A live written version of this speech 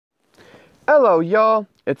Hello y'all,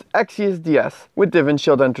 it's XESDS with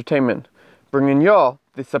Divinshield Entertainment, bringing y'all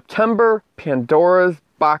the September Pandora's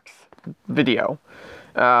box video.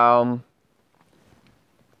 As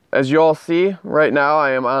you all see, right now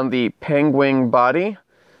I am on the Pengwing body.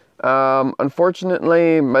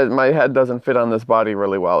 Unfortunately, my head doesn't fit on this body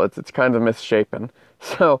really well. It's kind of misshapen.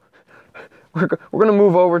 So, we're going to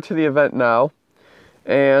move over to the event now.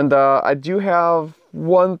 And I do have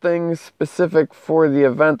one thing specific for the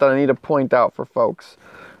event that I need to point out for folks.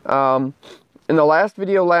 In the last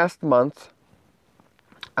video last month,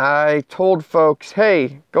 I told folks,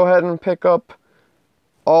 hey, go ahead and pick up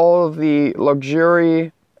all of the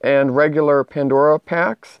luxury and regular Pandora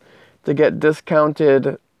packs to get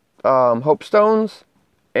discounted Hope Stones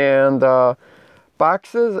and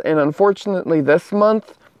boxes. And unfortunately this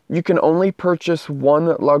month, you can only purchase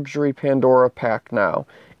one luxury Pandora pack now.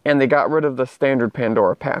 And they got rid of the standard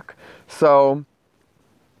Pandora pack. So,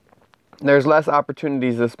 there's less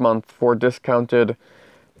opportunities this month for discounted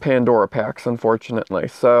Pandora packs, unfortunately.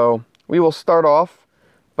 So, we will start off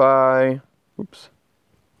by...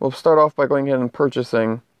 We'll start off by going ahead and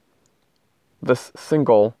purchasing this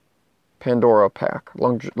single Pandora pack.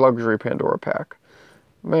 Luxury Pandora pack.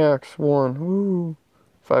 Max 1. Woo!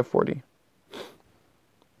 540.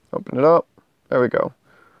 Open it up. There we go.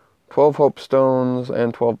 12 Hope Stones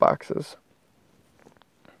and 12 boxes.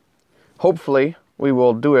 Hopefully, we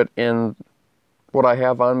will do it in what I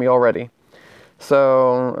have on me already.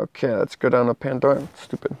 So, okay, let's go down to Pandora.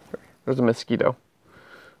 Stupid. There's a mosquito.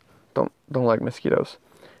 Don't like mosquitoes.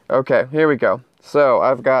 Okay, here we go. So,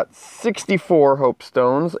 I've got 64 Hope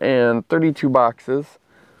Stones and 32 boxes.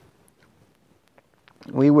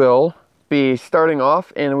 We will be starting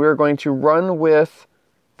off, and we're going to run with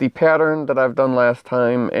the pattern that I've done last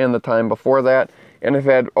time and the time before that, and I've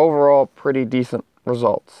had overall pretty decent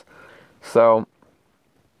results. So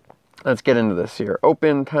let's get into this here.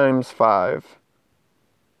 Open ×5.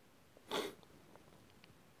 Let's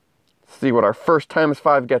see what our first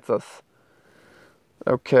 ×5 gets us.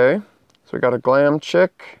 Okay, so we got a Glam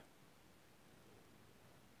chick.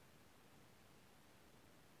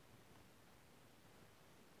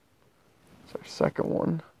 It's our second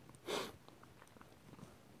one.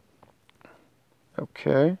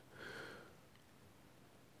 Okay.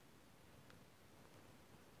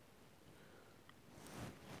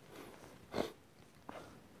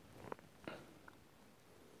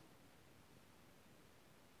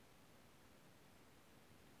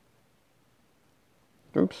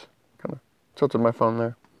 Oops, kind of tilted my phone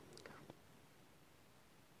there.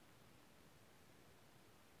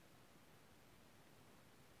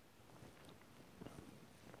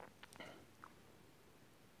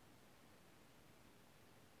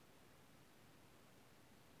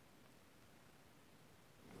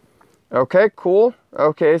 Okay, cool.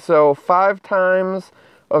 Okay, so 5 times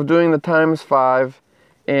of doing the ×5,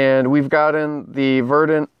 and we've gotten the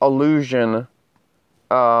Verdant Illusion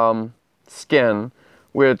skin,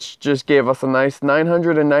 which just gave us a nice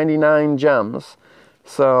 999 gems.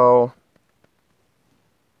 So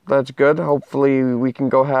that's good. Hopefully we can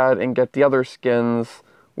go ahead and get the other skins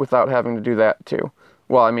without having to do that too.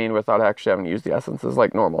 Well, I mean, without actually having to use the essences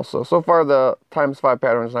like normal. So far the ×5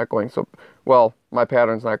 pattern is not going so... Well, my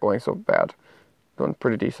pattern's not going so bad. Doing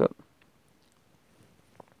pretty decent.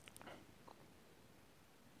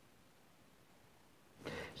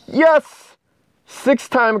 Yes! 6th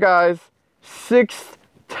time, guys. 6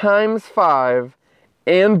 ×5.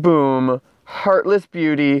 And boom. Heartless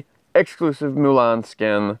Beauty. Exclusive Mulan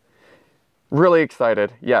skin. Really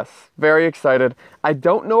excited. Yes, very excited. I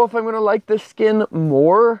don't know if I'm going to like this skin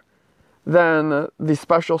more than the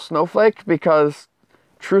Special Snowflake, because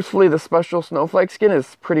truthfully the Special Snowflake skin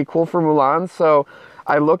is pretty cool for Mulan. So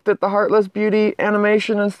I looked at the Heartless Beauty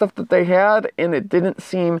animation and stuff that they had, and it didn't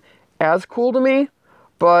seem as cool to me.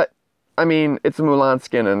 But, I mean, it's a Mulan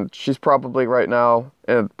skin, and she's probably right now,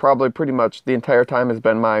 and probably pretty much the entire time has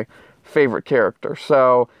been my favorite character.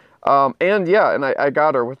 So... and yeah, and I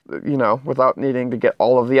got her with, you know, without needing to get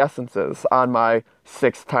all of the essences on my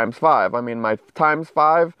 6 ×5. I mean, my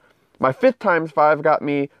 ×5, my 5th ×5 got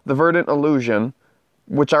me the Verdant Illusion,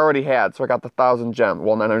 which I already had, so I got the 1,000 gems,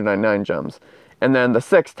 well, 999 gems. And then the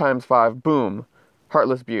 6 ×5, boom,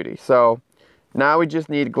 Heartless Beauty. So now we just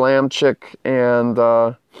need Glam Chick, and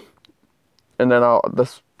then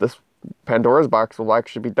this Pandora's box will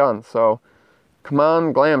actually be done. So come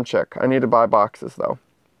on, Glam Chick. I need to buy boxes though,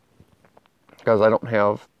 because I don't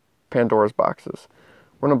have Pandora's boxes.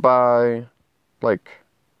 We're going to buy, like,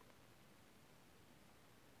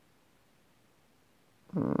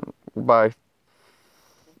 buy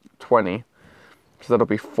 20, because that'll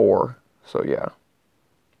be 4, so yeah.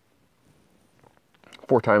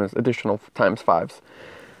 4 times, additional times 5s.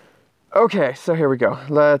 Okay, so here we go.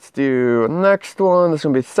 Let's do next one. This is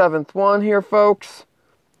going to be the 7th one here, folks.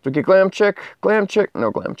 Do we get Glam Chick? Glam Chick?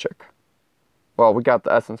 No Glam Chick. Well, we got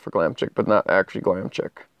the essence for Glam Chick, but not actually Glam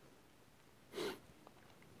Chick.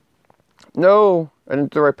 No, I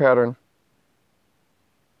didn't do the right pattern.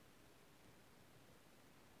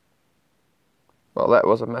 Well, that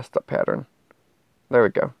was a messed up pattern. There we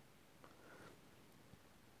go.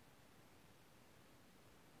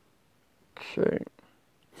 Okay.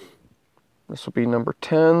 This will be number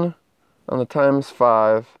 10 on the times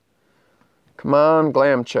 5. Come on,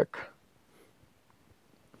 Glam Chick.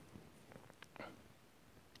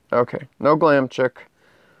 Okay, no Glam Chick.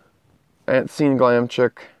 I ain't seen Glam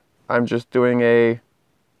Chick. I'm just doing a...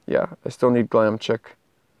 Yeah, I still need Glam Chick.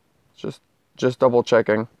 Just double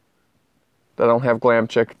checking that I don't have Glam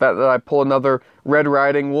Chick. That I pull another Red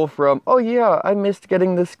Riding Wolf from, oh yeah, I missed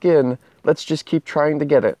getting the skin. Let's just keep trying to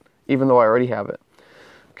get it, even though I already have it.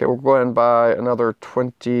 Okay, we'll go ahead and buy another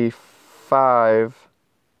 25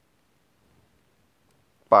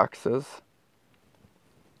 boxes.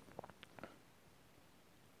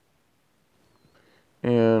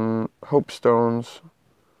 And Hope Stones,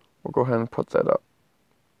 we'll go ahead and put that up.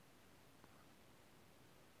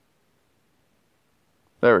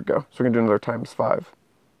 There we go. So we're going to do another times 5.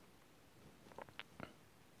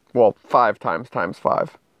 Well, 5 times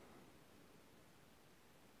 5.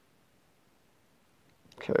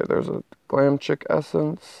 Okay, there's a Glam Chick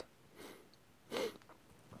essence.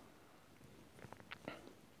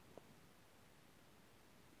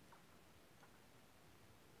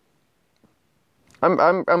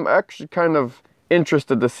 I'm actually kind of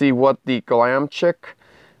interested to see what the Glam Chick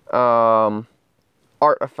art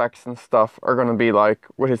effects and stuff are going to be like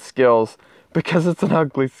with his skills, because it's an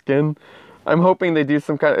ugly skin. I'm hoping they do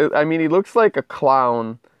some kind of... I mean, he looks like a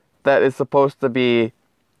clown that is supposed to be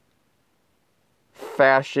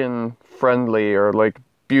fashion friendly or like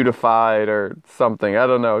beautified or something. I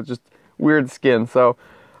don't know, just weird skin. So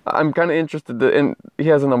I'm kind of interested in... He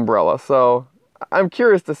has an umbrella, so I'm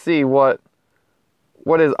curious to see what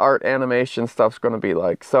his art animation stuff's going to be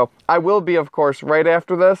like. So I will be, of course, right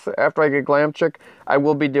after this, after I get Glam Chick, I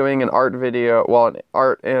will be doing an art video, well, an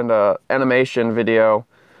art and animation video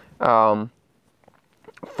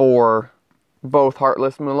for both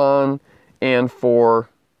Heartless Mulan and for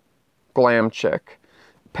Glam Chick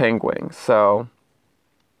Pengwing. So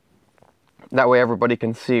that way everybody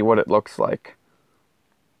can see what it looks like.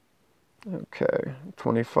 Okay,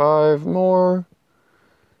 25 more.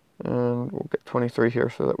 And we'll get 23 here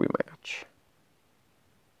so that we match.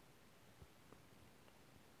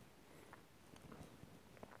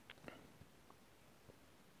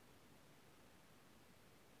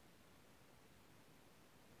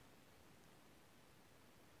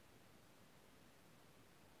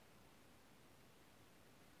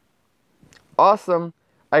 Awesome.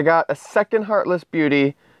 I got a second Heartless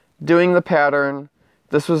Beauty doing the pattern.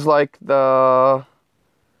 This was like my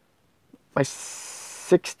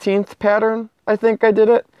 16th pattern, I think I did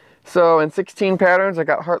it. So in 16 patterns, I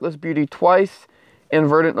got Heartless Beauty twice and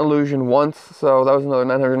Verdant Illusion once. So that was another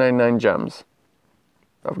 999 gems.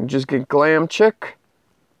 If I can just get Glam Chick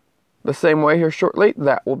the same way here shortly,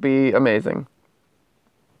 that will be amazing.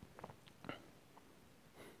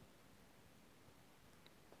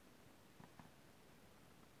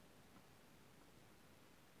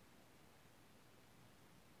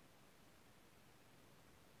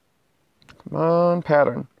 Come on,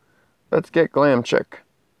 pattern. Let's get Glam Chick.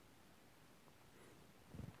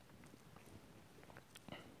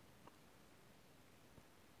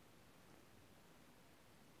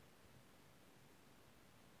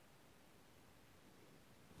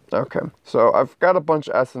 Okay, so I've got a bunch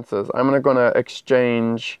of essences. I'm gonna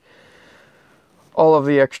exchange all of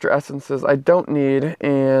the extra essences I don't need,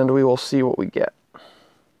 and we will see what we get.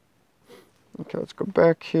 Okay, let's go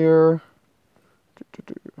back here.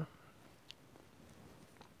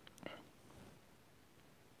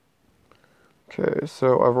 Okay,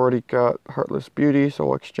 so I've already got Heartless Beauty, so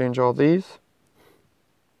I'll exchange all these.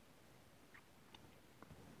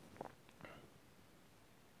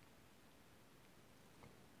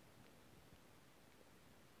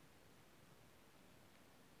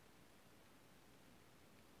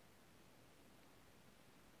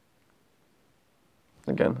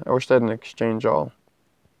 Again, I wish I didn't exchange all.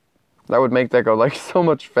 That would make that go like so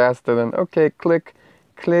much faster than, okay, click,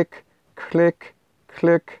 click, click,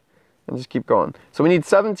 click, and just keep going. So we need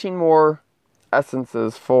 17 more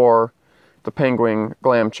essences for the Pengwing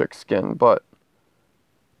Glam Chick skin, but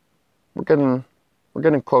we're getting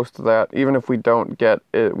close to that. Even if we don't get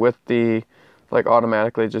it with the, like,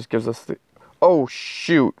 automatically, it just gives us the, Oh,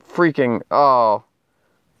 shoot. Freaking. Oh.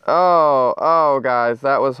 Oh, guys.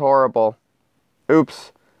 That was horrible.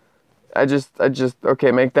 Oops.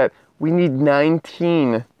 Okay, make that. We need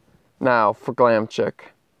 19 now for Glam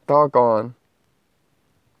Chick. Doggone.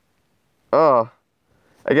 Ugh.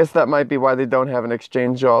 I guess that might be why they don't have an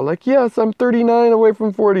exchange all. Like, yes, I'm 39 away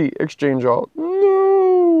from 40. Exchange all.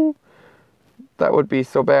 No. That would be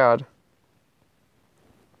so bad.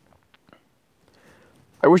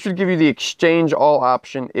 I wish it'd give you the exchange all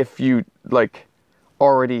option if you, like,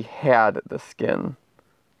 already had the skin.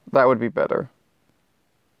 That would be better.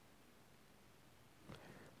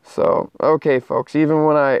 So, okay, folks, even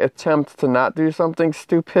when I attempt to not do something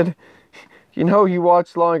stupid, you know, you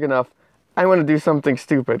watch long enough, I want to do something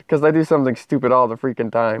stupid, because I do something stupid all the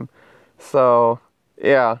freaking time. So,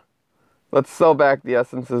 yeah, let's sell back the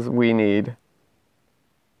essences we need.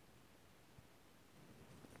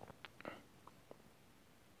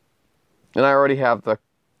 And I already have the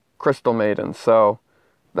Crystal Maiden, so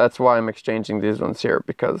that's why I'm exchanging these ones here,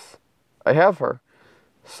 because I have her.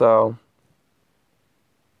 So,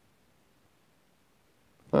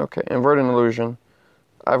 okay, and Verdant Illusion.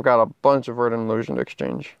 I've got a bunch of Verdant Illusion to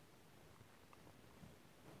exchange.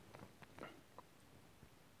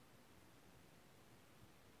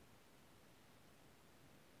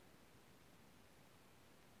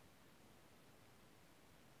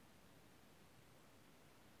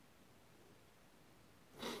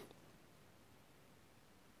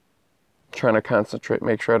 Trying to concentrate,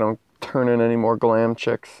 make sure I don't turn in any more Glam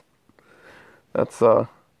Chicks. That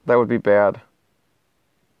would be bad.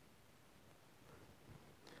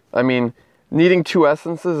 I mean, needing 2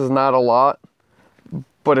 essences is not a lot,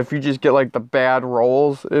 but if you just get like the bad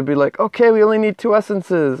rolls, it'd be like, okay, we only need 2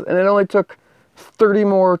 essences, and it only took 30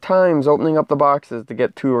 more times opening up the boxes to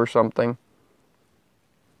get 2 or something.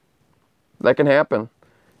 That can happen.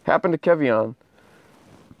 Happened to Kevion.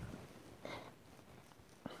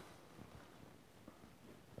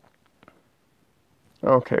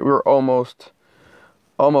 Okay, we were almost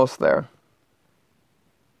there.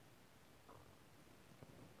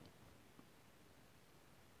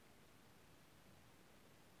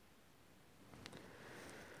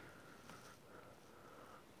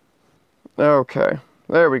 Okay,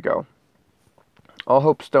 there we go. All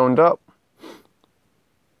hope stoned up.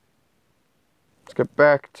 Let's get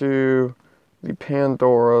back to the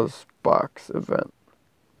Pandora's box event.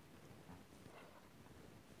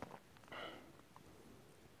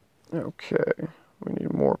 Okay, we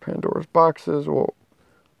need more Pandora's boxes. We'll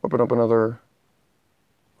open up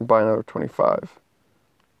buy another 25.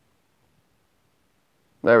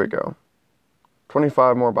 There we go.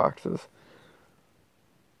 25 more boxes.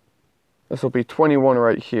 This will be 21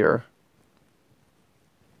 right here.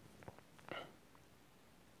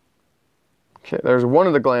 Okay, there's one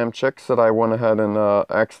of the Glam Chicks that I went ahead and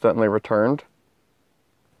accidentally returned.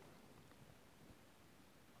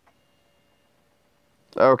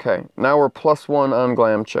 Okay, now we're +1 on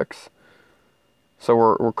Glam Chicks. So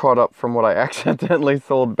we're caught up from what I accidentally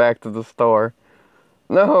sold back to the store.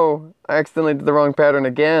 No, I accidentally did the wrong pattern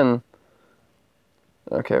again.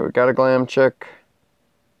 Okay, we got a Glam Chick.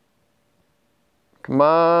 Come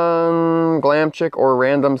on, Glam Chick or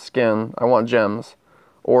random skin. I want gems.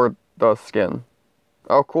 Or the skin.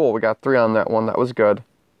 Oh, cool, we got 3 on that one. That was good.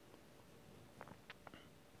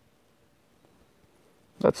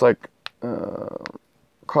 That's like...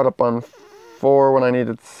 caught up on 4 when I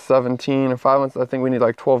needed 17 or 5. I think we need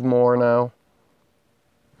like 12 more now.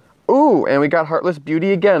 Ooh, and we got Heartless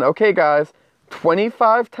Beauty again. Okay, guys,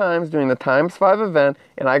 25 times doing the ×5 event,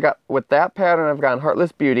 and I got, with that pattern, I've gotten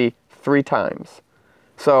Heartless Beauty 3 times.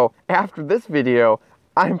 So, after this video,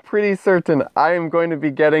 I'm pretty certain I am going to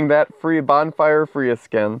be getting that free Bonfire Freya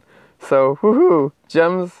skin. So, woohoo,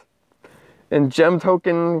 gems and gem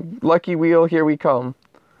token lucky wheel, here we come.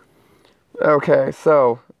 Okay,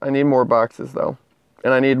 so I need more boxes though,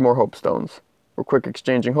 and I need more hope stones. We're quick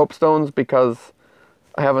exchanging hope stones because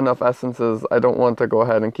I have enough essences. I don't want to go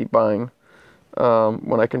ahead and keep buying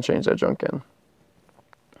when I can change that junk in.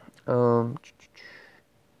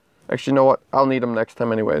 Actually, you know what? I'll need them next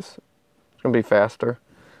time anyways. It's gonna be faster.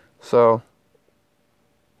 So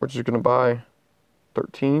we're just gonna buy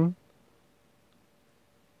 13.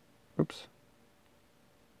 Oops.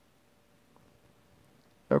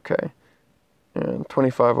 Okay. And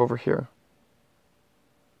 25 over here.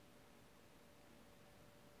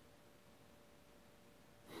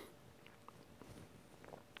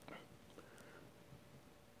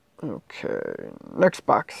 Okay, next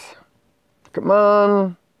box. Come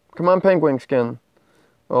on. Come on, Pengwing skin.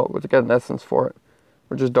 Well, we'll get an essence for it.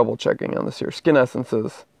 We're just double checking on this here. Skin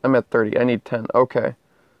essences. I'm at 30. I need 10. Okay.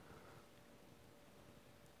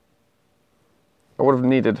 I would have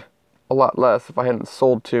needed a lot less if I hadn't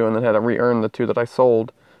sold 2 and then had to re-earn the 2 that I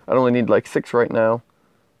sold. I'd only need like 6 right now.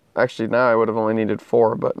 Actually, now I would have only needed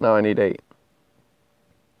 4, but now I need 8.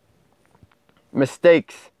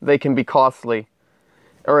 Mistakes, they can be costly.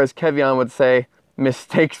 Or as Kevion would say,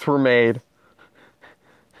 mistakes were made.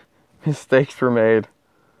 Mistakes were made.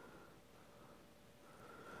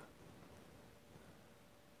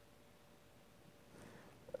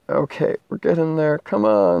 Okay, we're getting there. Come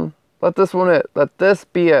on. Let this one it. Let this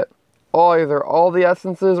be it. Either all the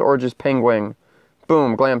essences or just Pengwing.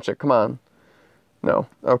 Boom, Glam Chick, come on. No,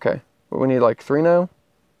 okay. But we need like 3 now?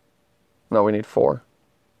 No, we need 4.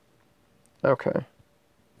 Okay.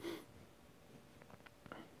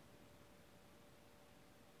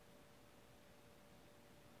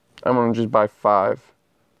 I'm gonna just buy 5.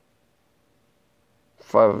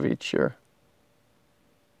 5 of each here.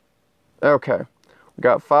 Okay. We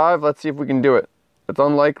got 5. Let's see if we can do it. It's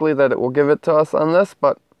unlikely that it will give it to us on this,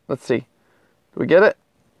 but let's see. Do we get it?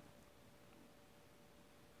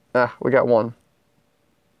 Ah, we got 1.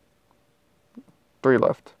 3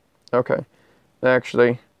 left. Okay.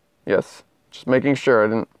 Actually, yes. Just making sure I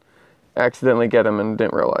didn't accidentally get him and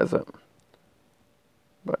didn't realize it.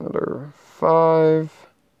 Buy another 5.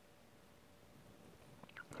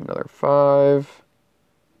 Another 5.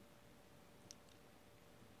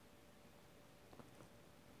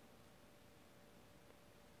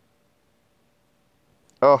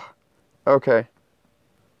 Oh, okay.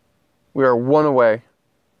 We are 1 away.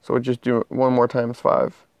 So we'll just do 1 more times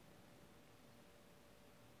 5.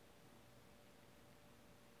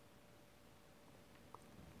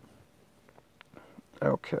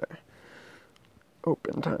 Okay.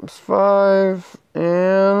 Open times 5.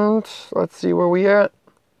 And let's see where we at.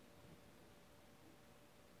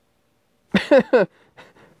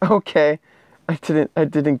 Okay. I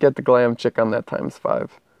didn't get the Glam Chick on that times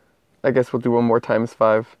 5. I guess we'll do 1 more times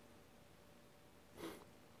 5.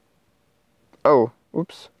 Oh,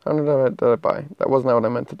 oops. How did I buy? That was not what I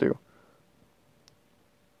meant to do.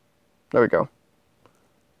 There we go.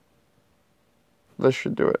 This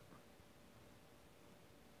should do it.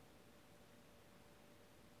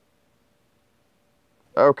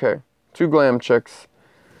 Okay. 2 Glam Chicks.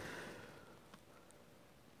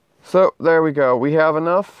 So, there we go. We have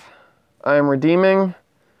enough. I am redeeming.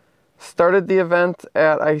 Started the event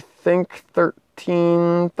at, I think,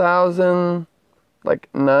 13,000, like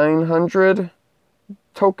 900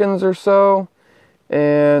 tokens or so.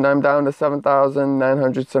 And I'm down to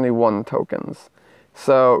 7,971 tokens.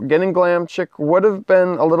 So, getting Glam Chick would have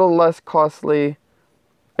been a little less costly,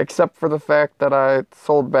 except for the fact that I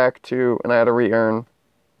sold back 2 and I had to re-earn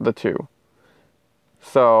the 2.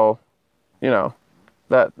 So, you know,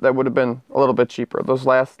 that would have been a little bit cheaper. Those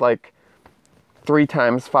last, like, 3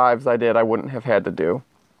 times 5s I did, I wouldn't have had to do.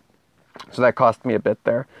 So that cost me a bit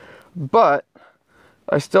there. But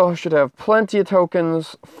I still should have plenty of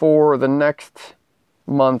tokens for the next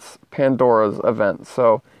month's Pandora's event.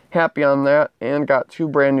 So happy on that, and got 2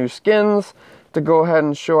 brand new skins to go ahead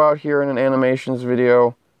and show out here in an animations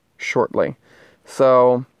video shortly.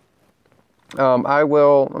 So I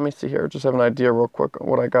will, let me see here, just have an idea real quick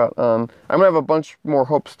what I got on. I'm going to have a bunch more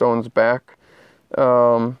Hope Stones back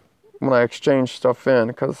when I exchange stuff in,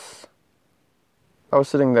 because I was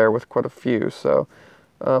sitting there with quite a few. So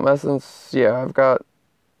essence, yeah, I've got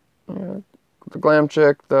the Glam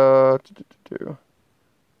Chick, I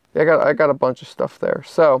got a bunch of stuff there.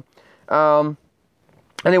 So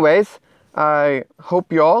anyways, I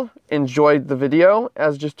hope y'all enjoyed the video.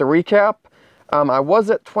 As just a recap, I was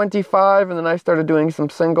at 25 and then I started doing some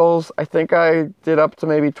singles. I think I did up to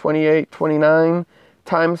maybe 28, 29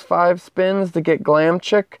 times 5 spins to get Glam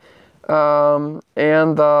Chick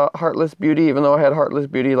and the Heartless Beauty, even though I had Heartless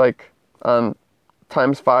Beauty like on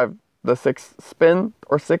times 5, the 6th spin,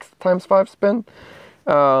 or 6th times 5 spin.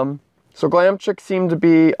 So Glam Chick seemed to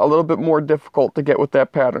be a little bit more difficult to get with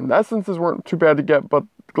that pattern. The essences weren't too bad to get, but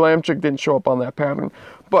Glam Chick didn't show up on that pattern.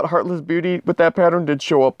 But Heartless Beauty with that pattern did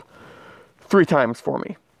show up 3 times for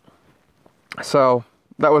me. So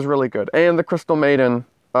that was really good. And the Crystal Maiden,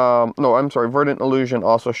 no, I'm sorry, Verdant Illusion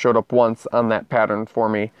also showed up once on that pattern for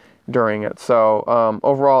me during it. So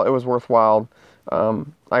overall, it was worthwhile. I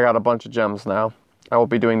got a bunch of gems now. I will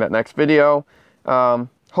be doing that next video.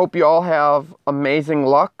 Hope you all have amazing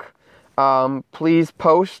luck. Please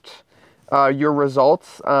post your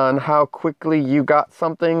results on how quickly you got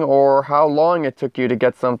something or how long it took you to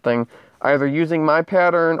get something, either using my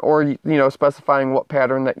pattern or, you know, specifying what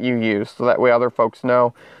pattern that you use, so that way other folks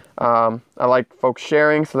know. I like folks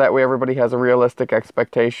sharing, so that way everybody has a realistic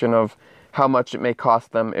expectation of how much it may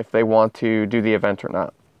cost them if they want to do the event or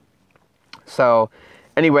not. So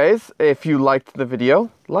Anyways, if you liked the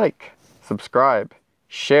video, like, subscribe,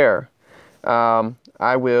 share.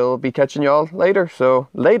 I will be catching y'all later, so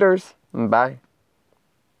laters. Bye.